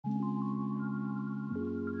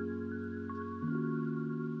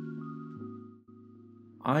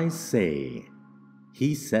I say,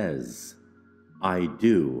 he says. I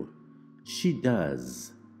do, she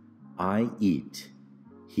does. I eat,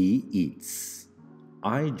 he eats.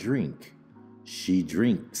 I drink, she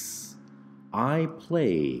drinks. I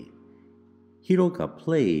play, Hiroka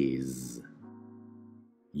plays.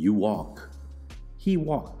 You walk, he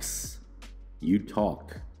walks. You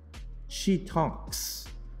talk, she talks.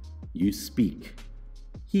 You speak,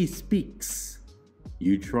 he speaks.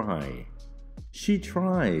 You try, she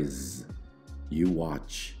tries. You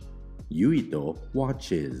watch, Yuito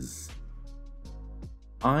watches.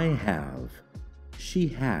 I have, she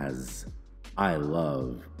has. I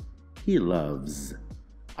love, he loves.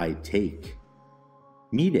 I take,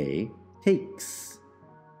 Mide takes.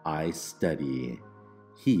 I study,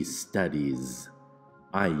 he studies.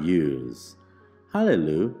 I use,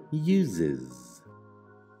 Hallelu uses.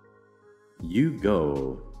 You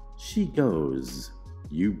go, she goes.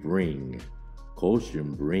 You bring,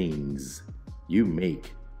 Koshin brings. You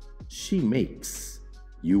make, she makes.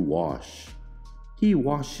 You wash, he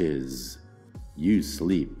washes. You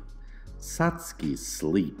sleep, Satsuki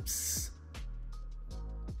sleeps.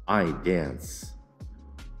 I dance,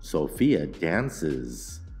 Sophia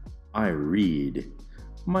dances. I read,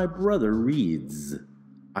 my brother reads.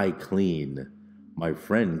 I clean, my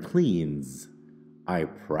friend cleans. I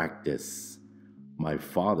practice, my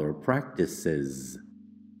father practices.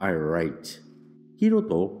 I write,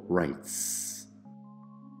 Hiroto writes.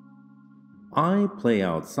 I play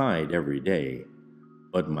outside every day,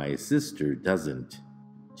 but my sister doesn't.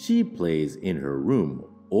 She plays in her room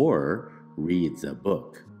or reads a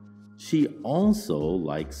book. She also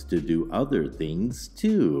likes to do other things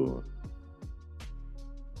too.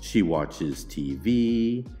 She watches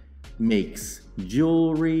TV, makes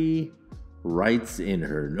jewelry, writes in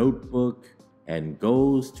her notebook, and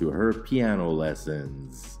goes to her piano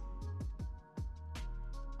lessons.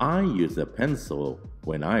 I use a pencil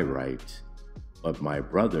when I write, but my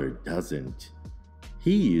brother doesn't.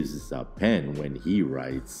 He uses a pen when he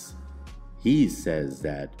writes. He says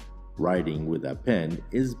that writing with a pen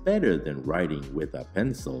is better than writing with a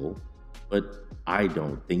pencil, but I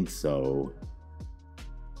don't think so.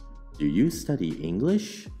 Do you study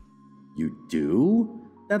English? You do?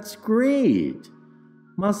 That's great!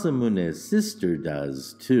 Masamune's sister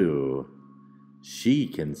does too. She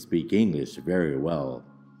can speak English very well.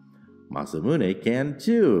 Masamune can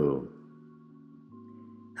too.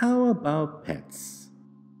 How about pets?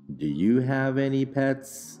 Do you have any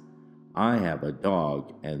pets? I have a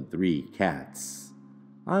dog and 3 cats.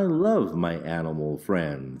 I love my animal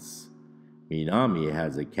friends. Minami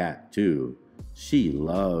has a cat too. She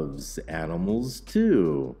loves animals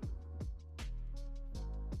too.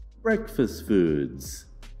 Breakfast foods.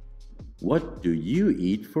 What do you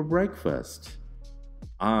eat for breakfast?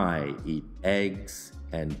 I eat eggs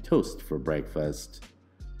and toast for breakfast,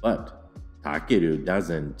 but Takeru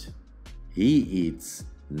doesn't. He eats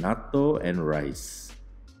natto and rice.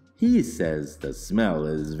 He says the smell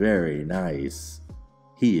is very nice.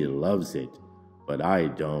 He loves it, but I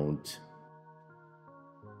don't.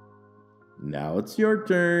 Now it's your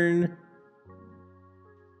turn.